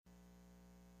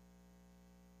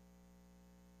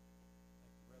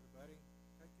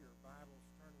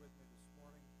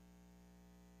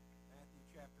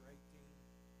chapter 18,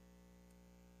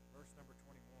 verse number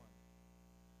 21.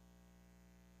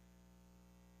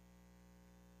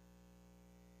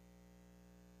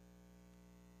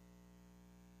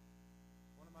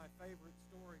 One of my favorite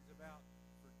stories about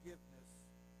forgiveness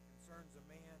concerns a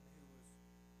man who was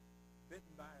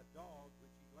bitten by a dog,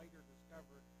 which he later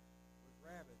discovered was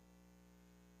rabid.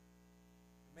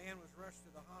 The man was rushed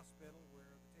to the hospital where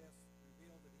the tests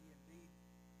revealed that he indeed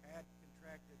had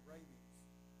contracted rabies.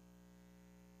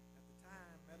 At the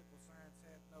time, medical science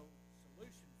had no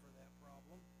solution for that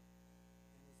problem,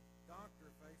 and his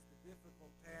doctor faced the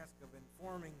difficult task of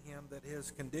informing him that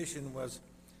his condition was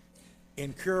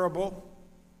incurable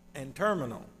and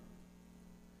terminal.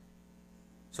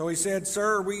 So he said,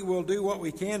 "Sir, we will do what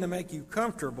we can to make you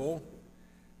comfortable,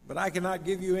 but I cannot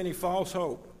give you any false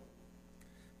hope.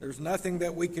 There's nothing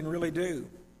that we can really do.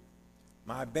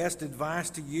 My best advice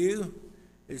to you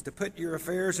is to put your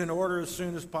affairs in order as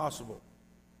soon as possible."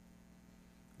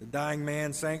 The dying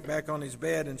man sank back on his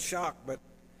bed in shock, but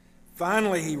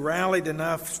finally he rallied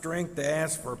enough strength to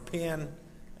ask for a pen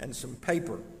and some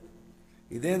paper.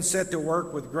 He then set to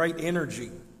work with great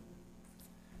energy.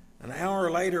 An hour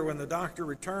later, when the doctor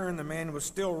returned, the man was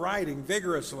still writing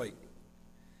vigorously.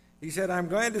 He said, "I'm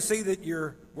glad to see that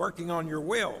you're working on your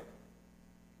will."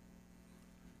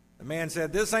 The man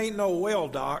said, "This ain't no will,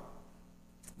 Doc.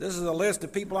 This is a list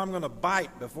of people I'm going to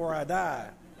bite before I die."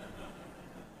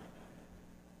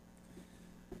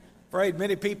 Afraid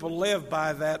many people live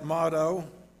by that motto.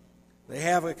 They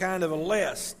have a kind of a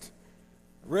list,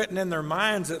 written in their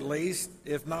minds at least,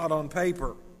 if not on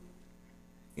paper.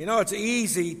 You know, it's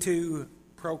easy to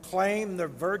proclaim the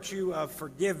virtue of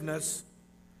forgiveness,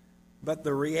 but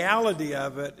the reality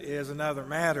of it is another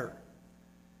matter.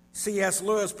 C.S.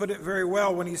 Lewis put it very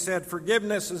well when he said,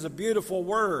 "Forgiveness is a beautiful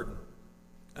word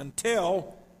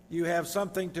until you have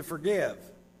something to forgive."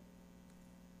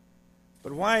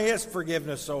 But why is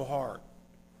forgiveness so hard?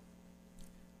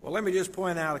 Well, let me just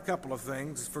point out a couple of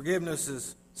things. Forgiveness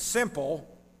is simple,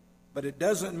 but it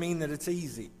doesn't mean that it's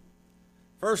easy.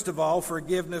 First of all,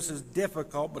 forgiveness is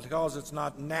difficult because it's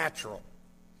not natural.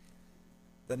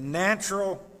 The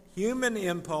natural human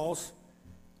impulse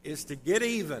is to get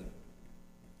even,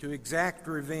 to exact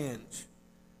revenge.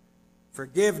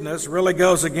 Forgiveness really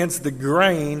goes against the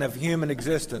grain of human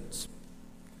existence.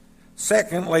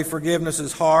 Secondly, forgiveness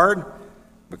is hard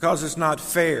because it's not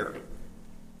fair.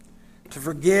 To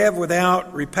forgive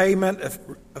without repayment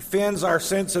offends our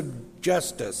sense of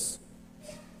justice.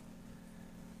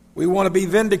 We want to be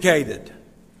vindicated.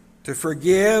 To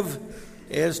forgive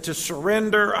is to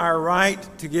surrender our right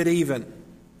to get even.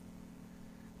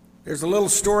 There's a little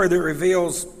story that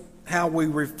reveals how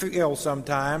we feel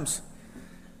sometimes.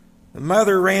 The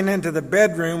mother ran into the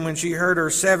bedroom when she heard her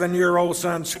 7-year-old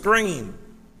son scream.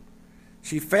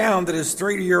 She found that his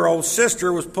 3-year-old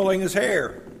sister was pulling his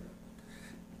hair.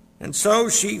 And so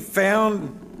she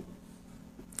found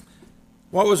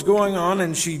what was going on,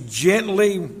 and she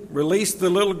gently released the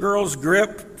little girl's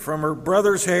grip from her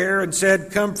brother's hair and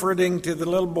said, comforting to the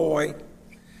little boy,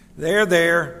 "There,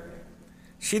 there.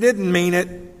 She didn't mean it.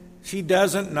 She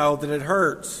doesn't know that it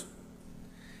hurts."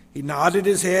 He nodded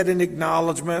his head in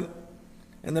acknowledgement,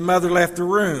 and the mother left the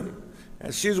room.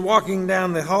 As she was walking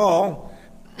down the hall,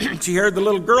 she heard the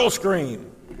little girl scream.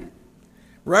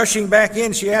 Rushing back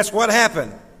in, she asked, "What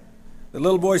happened?" The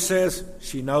little boy says,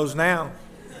 "She knows now."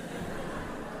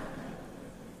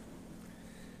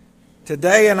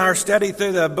 Today in our study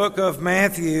through the book of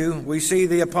Matthew, we see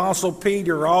the Apostle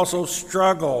Peter also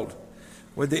struggled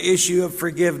with the issue of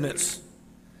forgiveness.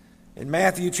 In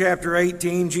Matthew chapter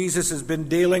 18, Jesus has been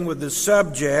dealing with the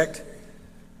subject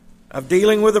of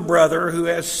dealing with a brother who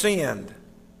has sinned.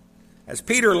 As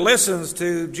Peter listens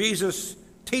to Jesus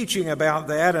teaching about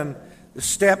that and the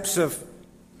steps of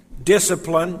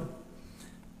discipline,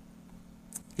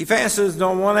 he focuses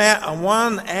on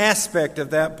one aspect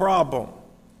of that problem.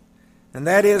 And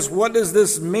that is, what does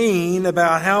this mean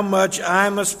about how much I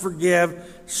must forgive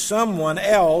someone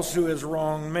else who has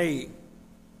wronged me?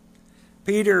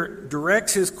 Peter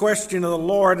directs his question to the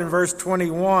Lord in verse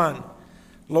 21.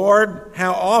 "Lord,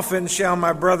 how often shall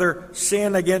my brother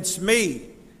sin against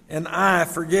me, and I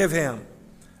forgive him?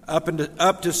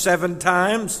 Up to 7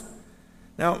 times?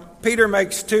 Now, Peter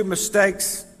makes 2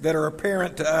 mistakes that are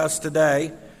apparent to us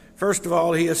today. First of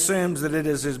all, he assumes that it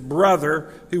is his brother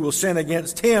who will sin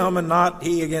against him and not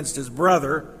he against his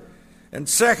brother. And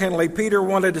secondly, Peter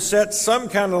wanted to set some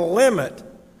kind of limit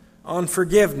on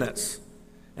forgiveness.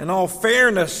 In all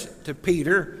fairness to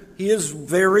Peter, he is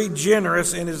very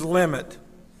generous in his limit.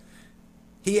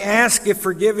 He asked if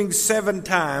forgiving 7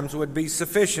 times would be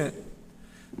sufficient.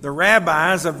 The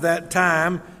rabbis of that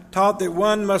time taught that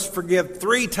one must forgive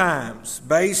 3 times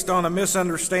based on a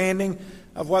misunderstanding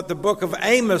of what the book of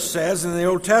Amos says in the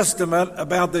Old Testament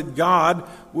about that God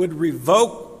would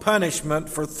revoke punishment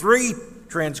for 3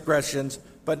 transgressions,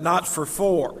 but not for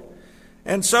 4.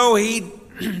 And so he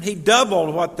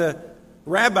doubled what the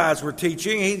rabbis were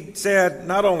teaching. He said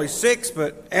not only 6,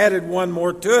 but added 1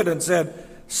 more to it and said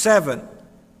 7.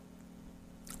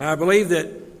 I believe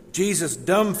that Jesus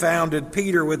dumbfounded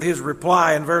Peter with his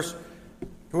reply in verse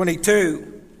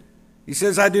 22. He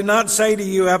says, I do not say to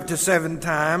you up to 7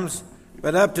 times,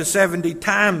 but up to 70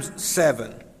 times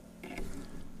 7.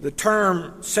 The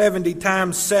term 70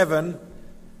 times 7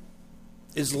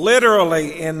 is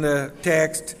literally in the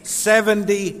text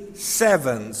 70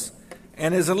 sevens,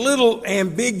 and is a little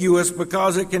ambiguous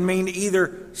because it can mean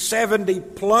either 70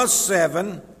 plus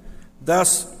 7,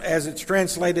 thus as it's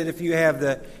translated if you have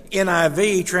the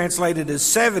NIV translated as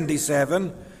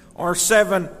 77, or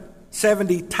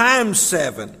 70 times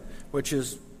 7, which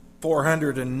is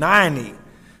 490.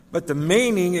 But the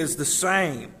meaning is the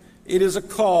same. It is a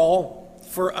call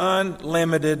for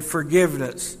unlimited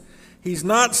forgiveness. He's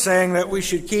not saying that we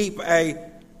should keep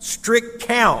a strict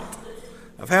count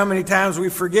of how many times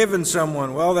we've forgiven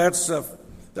someone. Well, that's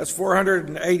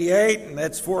 488, and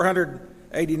that's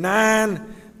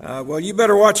 489. Well, you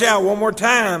better watch out. One more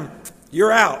time,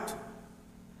 you're out.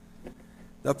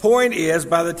 The point is,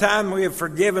 by the time we have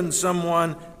forgiven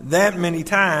someone that many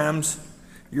times,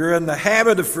 you're in the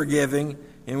habit of forgiving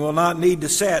and will not need to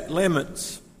set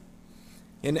limits.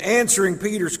 In answering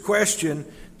Peter's question,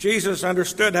 Jesus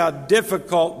understood how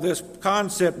difficult this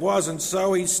concept was, and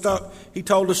so he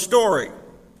told a story.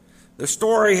 The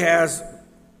story has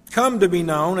come to be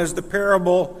known as the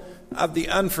parable of the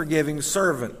unforgiving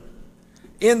servant.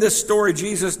 In this story,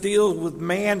 Jesus deals with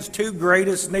man's 2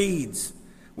 greatest needs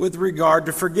with regard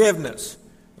to forgiveness.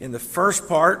 In the first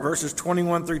part, verses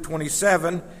 21 through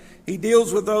 27, he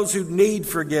deals with those who need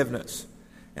forgiveness.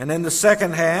 And in the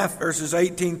second half, verses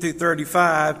 18 through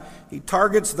 35, he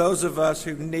targets those of us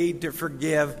who need to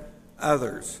forgive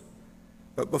others.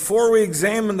 But before we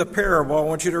examine the parable, I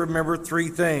want you to remember 3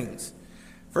 things.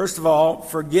 First of all,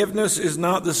 forgiveness is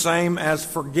not the same as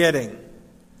forgetting.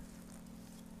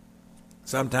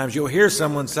 Sometimes you'll hear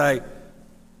someone say,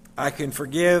 I can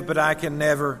forgive, but I can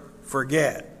never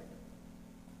forget.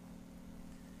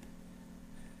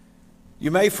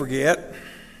 You may forget,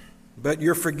 but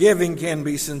your forgiving can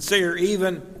be sincere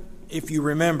even if you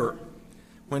remember.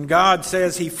 When God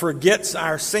says he forgets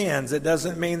our sins, it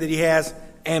doesn't mean that he has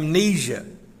amnesia.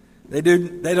 They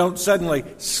don't suddenly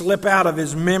slip out of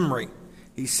his memory.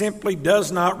 He simply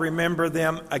does not remember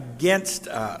them against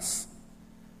us.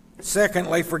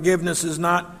 Secondly, forgiveness is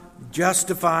not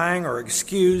justifying or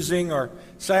excusing or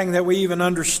saying that we even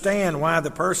understand why the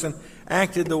person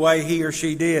acted the way he or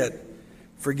she did.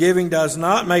 Forgiving does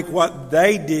not make what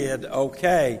they did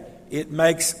okay. It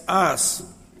makes us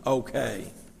okay.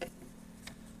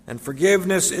 And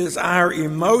forgiveness is our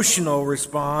emotional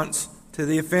response to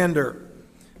the offender.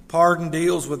 Pardon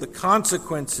deals with the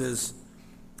consequences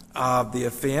of the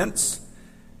offense.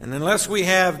 And unless we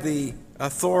have the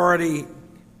authority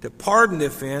to pardon the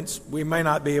offense, we may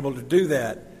not be able to do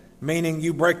that. Meaning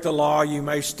you break the law, you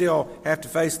may still have to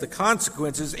face the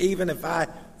consequences even if I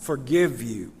forgive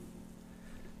you.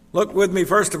 Look with me,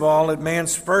 first of all, at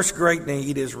man's first great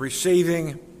need is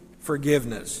receiving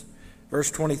forgiveness.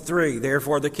 Verse 23,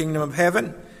 therefore the kingdom of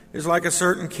heaven is like a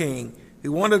certain king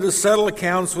who wanted to settle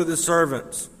accounts with his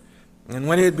servants. And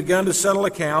when he had begun to settle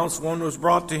accounts, one was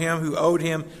brought to him who owed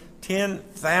him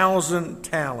 10,000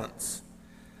 talents.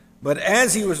 But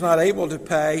as he was not able to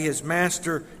pay, his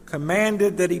master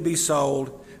commanded that he be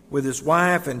sold with his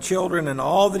wife and children and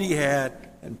all that he had,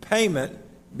 and payment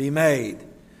be made.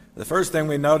 The first thing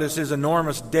we notice is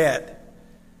enormous debt.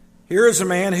 Here is a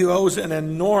man who owes an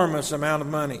enormous amount of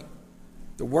money.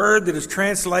 The word that is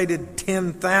translated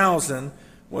 10,000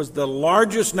 was the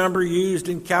largest number used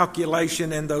in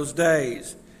calculation in those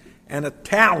days. And a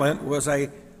talent was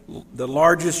the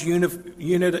largest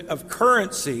unit of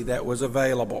currency that was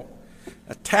available.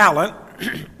 A talent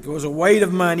was a weight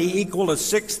of money equal to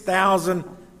 6,000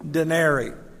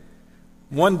 denarii.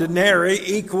 1 denarii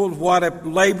equaled what a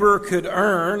laborer could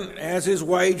earn as his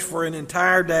wage for an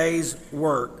entire day's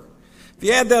work. If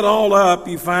you add that all up,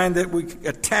 you find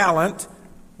that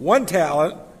one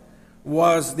talent,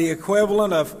 was the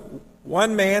equivalent of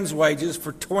one man's wages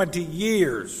for 20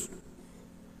 years.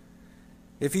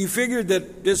 If you figured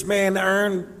that this man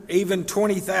earned even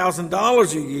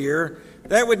 $20,000 a year,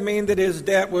 that would mean that his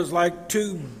debt was like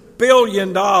 $2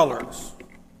 billion.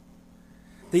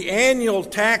 The annual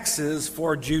taxes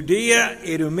for Judea,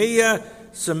 Idumea,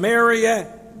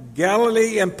 Samaria,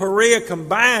 Galilee and Perea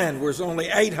combined was only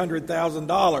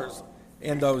 $800,000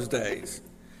 in those days.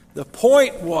 The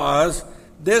point was,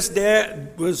 this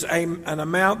debt was an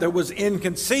amount that was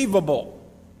inconceivable.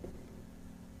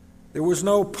 There was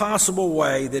no possible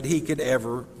way that he could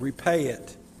ever repay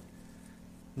it.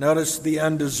 Notice the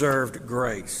undeserved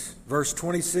grace. Verse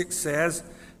 26 says,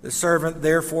 the servant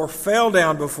therefore fell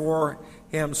down before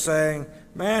him, saying,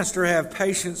 Master, have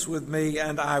patience with me,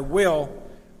 and I will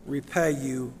repay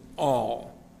you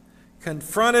all.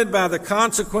 Confronted by the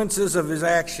consequences of his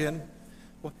action,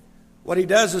 what he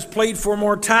does is plead for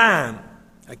more time.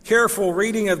 A careful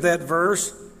reading of that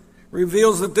verse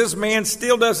reveals that this man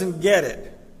still doesn't get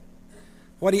it.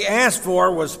 What he asked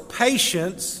for was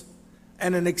patience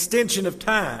and an extension of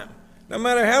time. No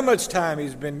matter how much time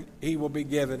he will be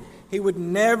given, he would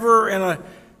never in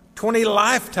 20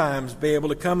 lifetimes be able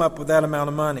to come up with that amount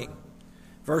of money.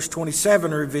 Verse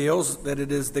 27 reveals that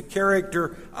it is the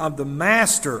character of the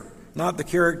master, not the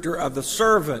character of the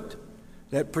servant,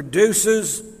 that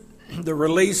produces the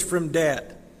release from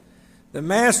debt. The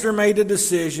master made a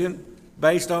decision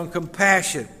based on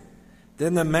compassion.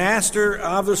 Then the master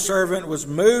of the servant was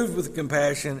moved with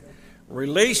compassion,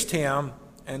 released him,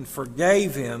 and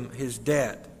forgave him his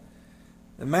debt.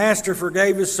 The master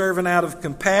forgave his servant out of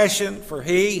compassion for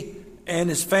he and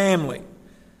his family.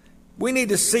 We need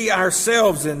to see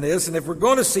ourselves in this, and if we're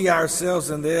going to see ourselves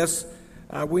in this,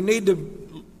 we need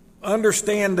to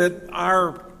understand that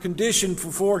our condition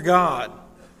before God.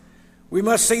 We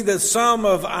must see the sum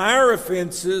of our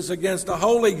offenses against a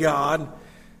holy God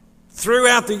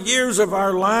throughout the years of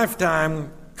our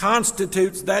lifetime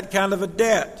constitutes that kind of a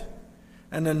debt,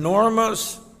 an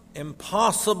enormous,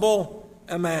 impossible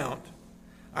amount.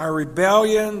 Our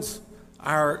rebellions,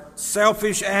 our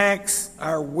selfish acts,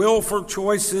 our willful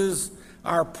choices,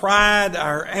 our pride,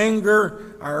 our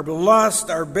anger, our lust,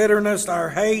 our bitterness, our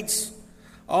hates,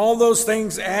 all those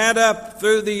things add up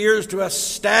through the years to a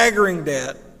staggering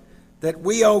debt that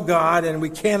we owe God and we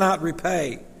cannot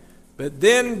repay. But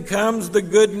then comes the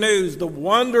good news, the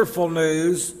wonderful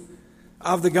news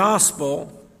of the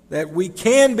gospel that we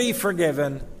can be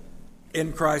forgiven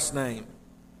in Christ's name.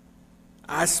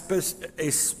 I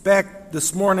expect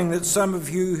this morning that some of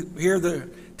you here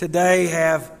today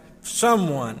have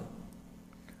someone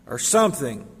or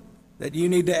something that you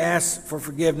need to ask for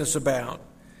forgiveness about.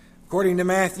 According to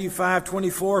Matthew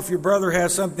 5:24, if your brother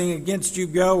has something against you,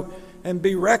 go and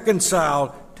be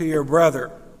reconciled to your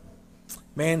brother.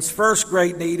 Man's first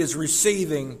great need is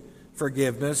receiving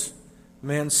forgiveness.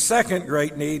 Man's second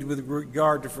great need with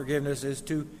regard to forgiveness is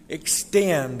to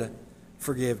extend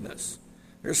forgiveness.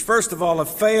 There's first of all a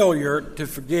failure to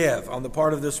forgive on the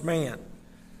part of this man.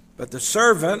 But the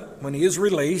servant, when he is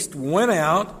released, went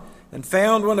out and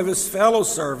found one of his fellow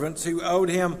servants who owed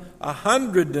him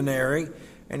 100 denarii,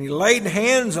 and he laid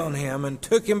hands on him and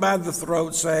took him by the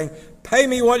throat, saying, "Pay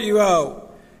me what you owe."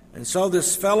 And so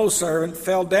this fellow servant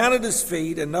fell down at his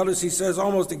feet, and notice he says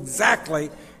almost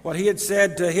exactly what he had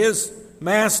said to his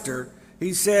master.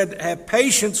 He said, "Have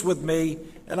patience with me,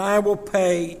 and I will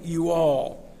pay you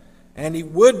all." And he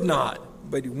would not,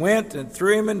 but he went and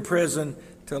threw him in prison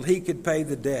till he could pay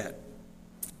the debt.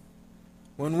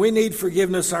 When we need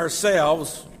forgiveness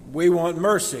ourselves, we want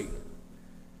mercy.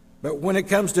 But when it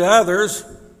comes to others,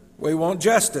 we want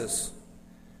justice.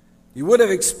 You would have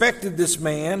expected this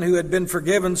man who had been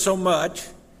forgiven so much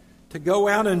to go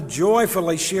out and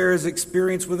joyfully share his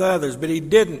experience with others, but he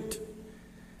didn't.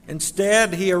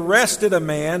 Instead, he arrested a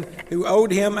man who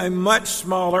owed him a much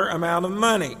smaller amount of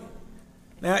money.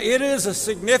 Now, it is a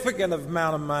significant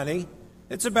amount of money.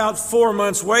 It's about 4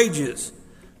 months' wages,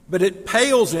 but it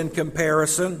pales in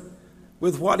comparison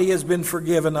with what he has been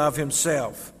forgiven of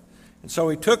himself. And so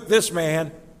he took this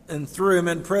man and threw him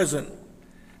in prison.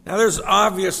 Now, there's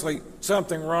obviously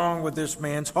something wrong with this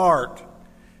man's heart,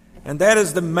 and that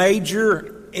is the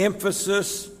major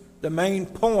emphasis, the main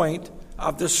point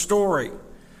of this story.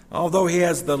 Although he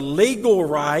has the legal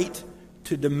right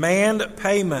to demand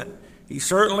payment, he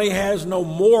certainly has no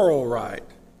moral right.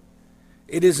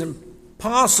 It is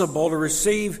impossible to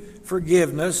receive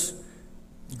forgiveness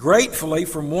gratefully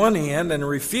from one end and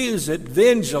refuse it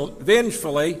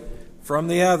vengefully from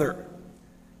the other.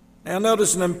 Now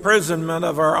notice an imprisonment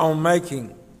of our own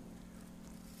making.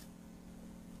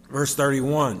 Verse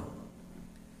 31.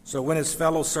 So when his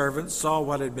fellow servants saw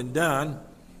what had been done,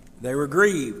 they were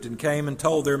grieved and came and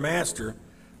told their master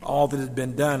all that had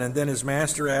been done. And then his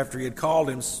master, after he had called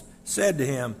him, said to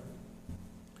him,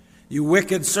 "You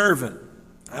wicked servant,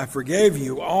 I forgave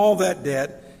you all that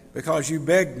debt because you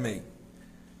begged me.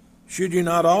 Should you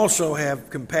not also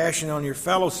have compassion on your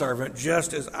fellow servant,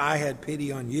 just as I had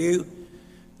pity on you?"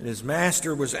 And his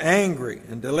master was angry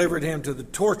and delivered him to the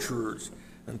torturers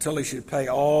until he should pay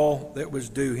all that was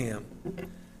due him.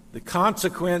 The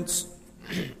consequence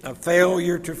of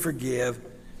failure to forgive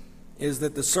is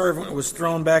that the servant was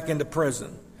thrown back into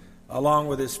prison, along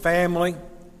with his family,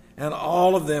 and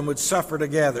all of them would suffer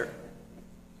together.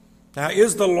 Now,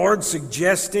 is the Lord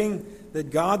suggesting that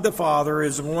God the Father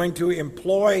is going to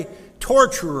employ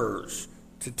torturers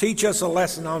to teach us a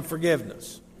lesson on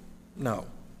forgiveness? No.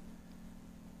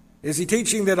 Is he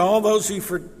teaching that all those who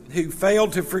fail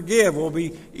to forgive will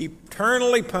be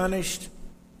eternally punished?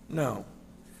 No.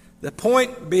 The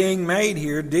point being made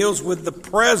here deals with the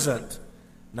present,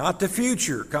 not the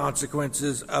future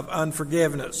consequences of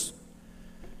unforgiveness.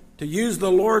 To use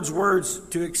the Lord's words,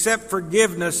 to accept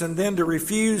forgiveness and then to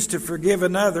refuse to forgive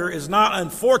another is not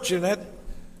unfortunate,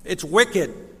 it's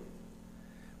wicked.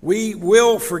 We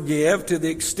will forgive to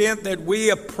the extent that we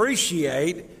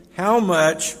appreciate how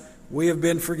much we have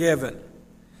been forgiven.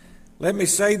 Let me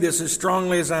say this as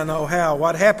strongly as I know how.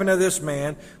 What happened to this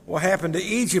man will happen to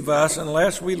each of us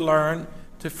unless we learn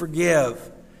to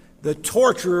forgive. The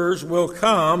torturers will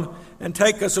come and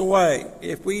take us away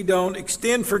if we don't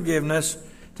extend forgiveness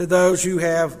to those who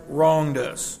have wronged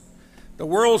us. The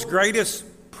world's greatest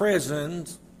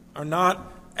prisons are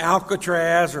not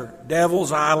Alcatraz or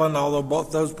Devil's Island, although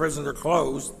both those prisons are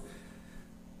closed,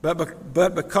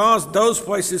 but because those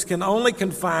places can only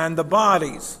confine the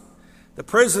bodies. The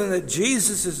prison that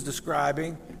Jesus is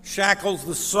describing shackles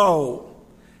the soul.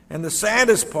 And the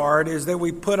saddest part is that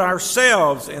we put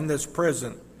ourselves in this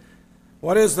prison.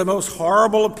 What is the most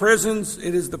horrible of prisons?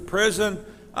 It is the prison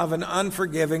of an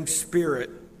unforgiving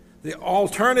spirit. The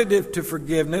alternative to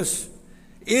forgiveness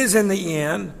is, in the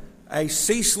end, a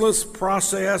ceaseless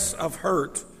process of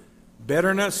hurt,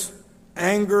 bitterness,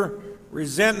 anger,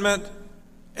 resentment,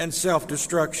 and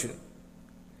self-destruction.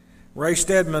 Ray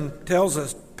Stedman tells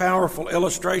us a powerful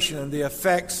illustration of the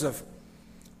effects of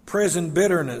prison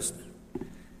bitterness.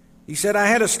 He said, I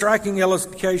had a striking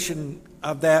illustration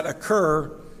of that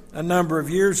occur a number of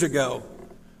years ago.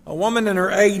 A woman in her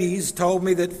 80s told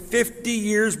me that 50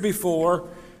 years before,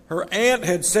 her aunt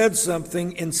had said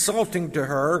something insulting to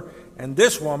her, and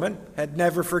this woman had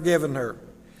never forgiven her.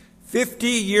 50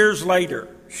 years later,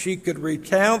 she could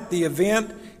recount the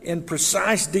event in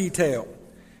precise detail,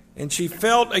 and she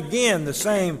felt again the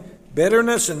same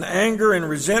bitterness and anger and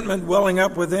resentment welling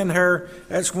up within her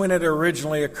as when it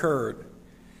originally occurred.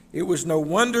 It was no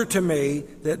wonder to me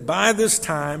that by this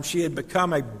time she had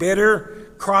become a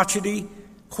bitter, crotchety,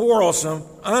 quarrelsome,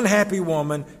 unhappy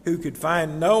woman who could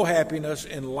find no happiness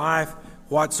in life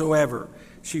whatsoever.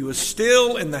 She was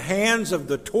still in the hands of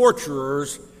the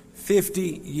torturers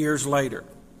 50 years later.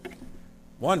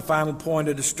 One final point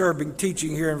of disturbing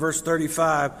teaching here in verse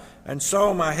 35, and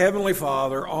so my heavenly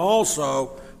Father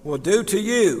also will do to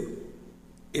you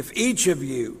if each of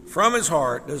you from his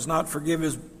heart does not forgive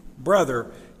his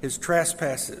brother his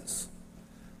trespasses.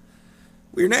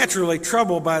 We are naturally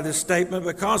troubled by this statement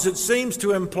because it seems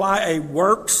to imply a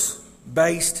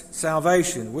works-based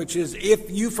salvation, which is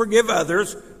if you forgive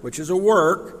others, which is a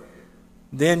work,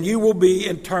 then you will be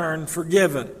in turn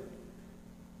forgiven.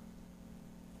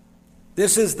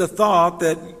 This is the thought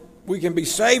that we can be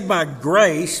saved by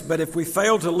grace, but if we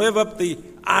fail to live up the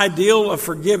ideal of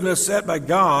forgiveness set by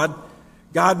God,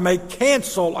 God may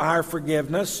cancel our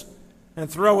forgiveness and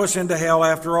throw us into hell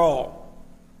after all.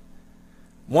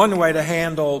 One way to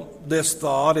handle this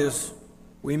thought is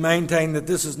we maintain that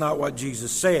this is not what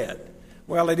Jesus said.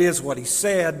 Well, it is what he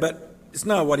said, but it's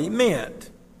not what he meant.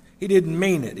 He didn't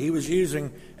mean it. He was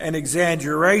using an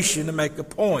exaggeration to make a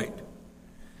point.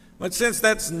 But since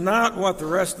that's not what the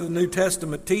rest of the New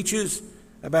Testament teaches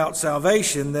about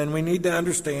salvation, then we need to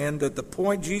understand that the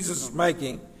point Jesus is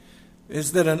making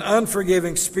is that an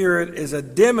unforgiving spirit is a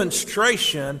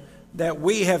demonstration that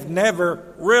we have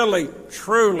never really,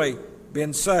 truly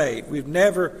been saved. We've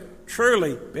never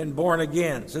truly been born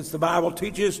again. Since the Bible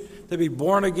teaches to be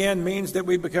born again means that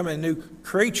we become a new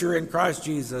creature in Christ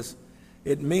Jesus,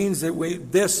 it means that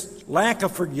this lack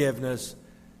of forgiveness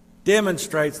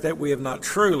demonstrates that we have not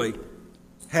truly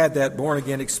had that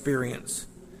born-again experience.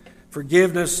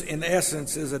 Forgiveness, in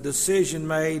essence, is a decision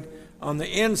made on the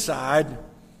inside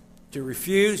to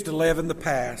refuse to live in the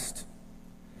past.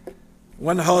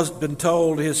 One husband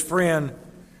told his friend,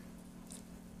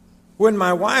 when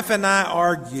my wife and I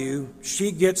argue,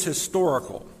 she gets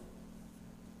historical.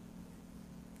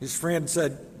 His friend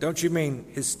said, don't you mean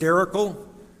hysterical?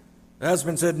 The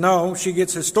husband said, no, she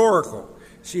gets historical.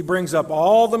 She brings up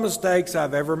all the mistakes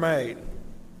I've ever made.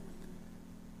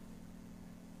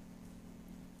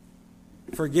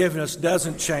 Forgiveness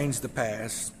doesn't change the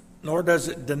past, nor does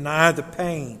it deny the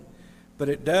pain, but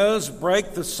it does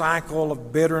break the cycle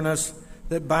of bitterness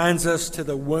that binds us to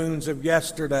the wounds of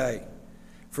yesterday.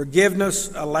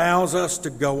 Forgiveness allows us to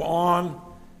go on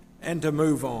and to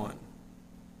move on.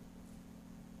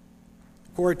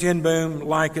 Corrie ten Boom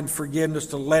likened forgiveness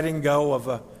to letting go of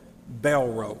a bell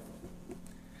rope.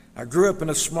 I grew up in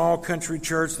a small country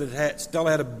church that still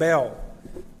had a bell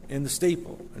in the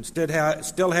steeple and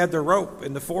still had the rope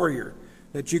in the foyer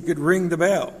that you could ring the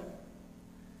bell.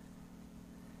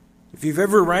 If you've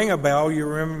ever rang a bell, you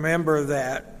remember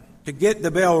that to get the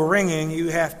bell ringing, you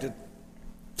have to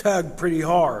tug pretty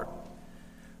hard.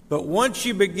 But once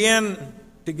you begin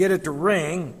to get it to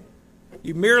ring,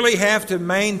 you merely have to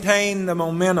maintain the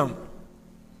momentum.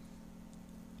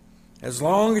 As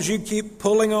long as you keep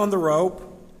pulling on the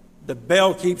rope, the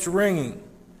bell keeps ringing.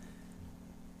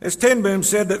 As ten Boom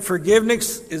said, that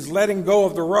forgiveness is letting go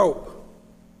of the rope.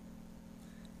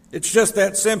 It's just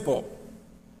that simple.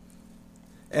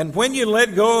 And when you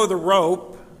let go of the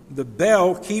rope, the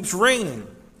bell keeps ringing.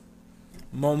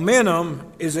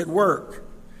 Momentum is at work.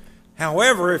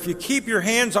 However, if you keep your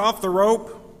hands off the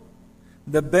rope,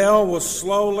 the bell will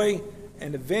slowly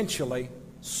and eventually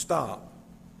stop.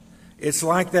 It's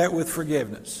like that with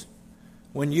forgiveness.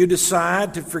 When you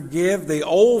decide to forgive, the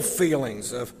old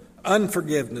feelings of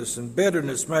unforgiveness and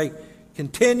bitterness may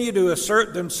continue to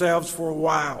assert themselves for a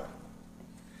while.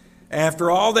 After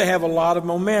all, they have a lot of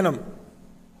momentum.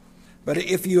 But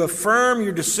if you affirm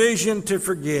your decision to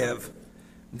forgive,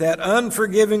 that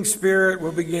unforgiving spirit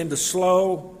will begin to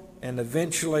slow and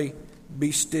eventually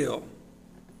be still.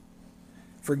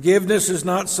 Forgiveness is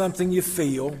not something you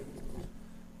feel.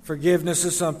 Forgiveness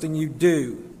is something you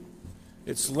do.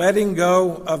 It's letting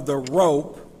go of the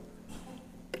rope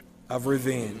of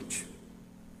revenge.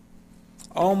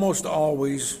 Almost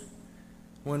always,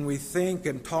 when we think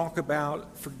and talk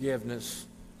about forgiveness,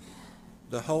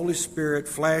 the Holy Spirit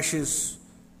flashes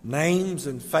names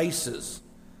and faces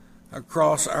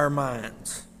across our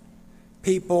minds.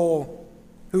 People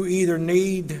who either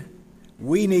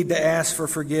we need to ask for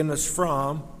forgiveness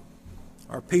from,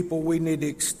 or people we need to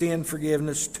extend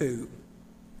forgiveness to.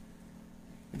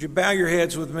 Would you bow your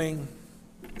heads with me?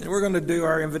 And we're going to do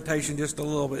our invitation just a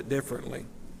little bit differently.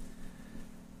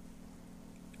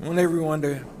 I want everyone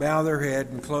to bow their head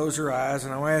and close their eyes,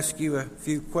 and I'll ask you a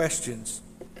few questions.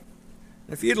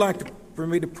 If you'd like for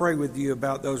me to pray with you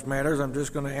about those matters, I'm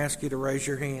just going to ask you to raise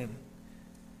your hand.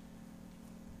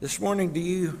 This morning, do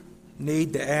you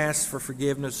need to ask for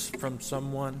forgiveness from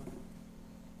someone?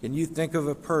 Can you think of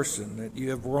a person that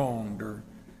you have wronged, or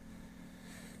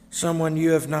someone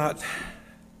you have not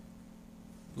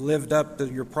lived up to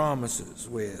your promises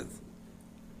with?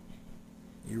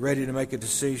 You ready to make a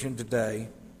decision today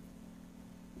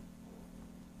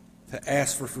to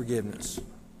ask for forgiveness?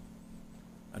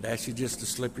 I'd ask you just to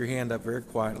slip your hand up very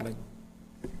quietly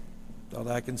so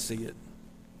that I can see it.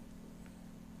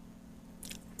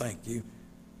 Thank you.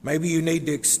 Maybe you need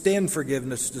to extend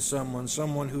forgiveness to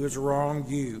someone who has wronged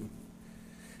you.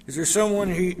 Is there someone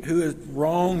who has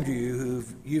wronged you, who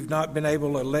you've not been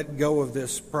able to let go of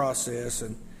this process,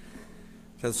 and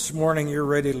this morning you're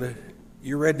ready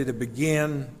to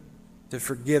begin to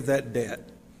forgive that debt?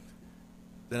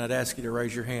 Then I'd ask you to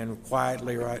raise your hand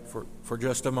quietly, right, for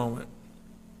just a moment.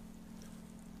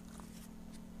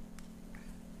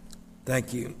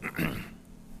 Thank you.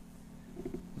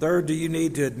 Third, do you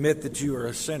need to admit that you are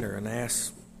a sinner and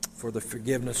ask for the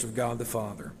forgiveness of God the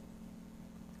Father?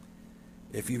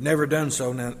 If you've never done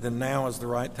so, then now is the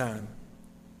right time.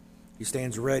 He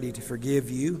stands ready to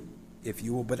forgive you if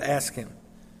you will but ask Him.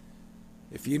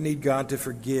 If you need God to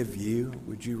forgive you,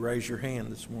 would you raise your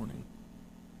hand this morning?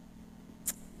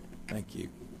 Thank you.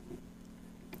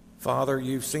 Father,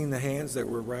 you've seen the hands that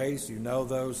were raised. You know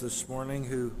those this morning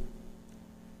who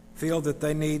feel that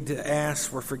they need to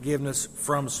ask for forgiveness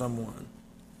from someone.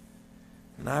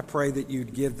 And I pray that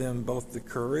you'd give them both the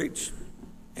courage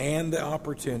and the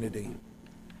opportunity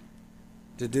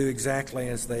to do exactly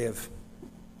as they have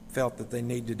felt that they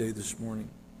need to do this morning.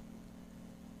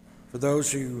 For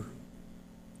those who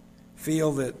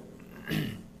feel that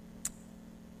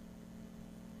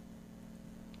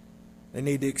they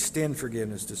need to extend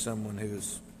forgiveness to someone who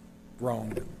has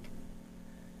wronged them.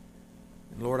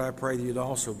 And Lord, I pray that you'd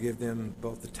also give them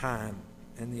both the time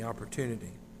and the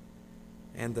opportunity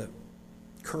and the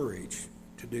courage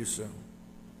to do so.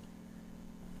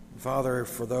 And Father,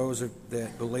 for those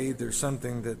that believe there's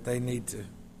something that they need to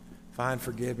find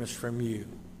forgiveness from you,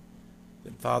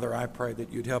 then Father, I pray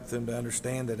that you'd help them to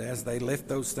understand that as they lift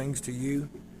those things to you,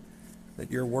 that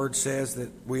your word says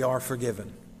that we are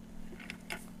forgiven.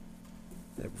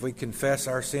 That if we confess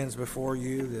our sins before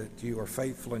you, that you are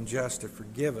faithful and just to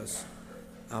forgive us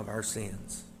of our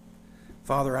sins.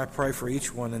 Father, I pray for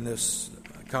each one in this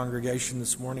congregation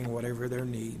this morning, whatever their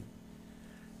need.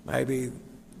 Maybe the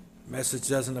message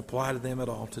doesn't apply to them at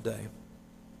all today.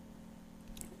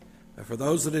 But for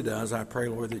those that it does, I pray,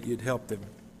 Lord, that you'd help them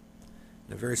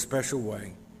in a very special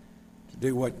way to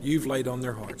do what you've laid on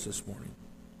their hearts this morning.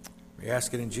 We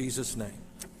ask it in Jesus' name.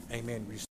 Amen.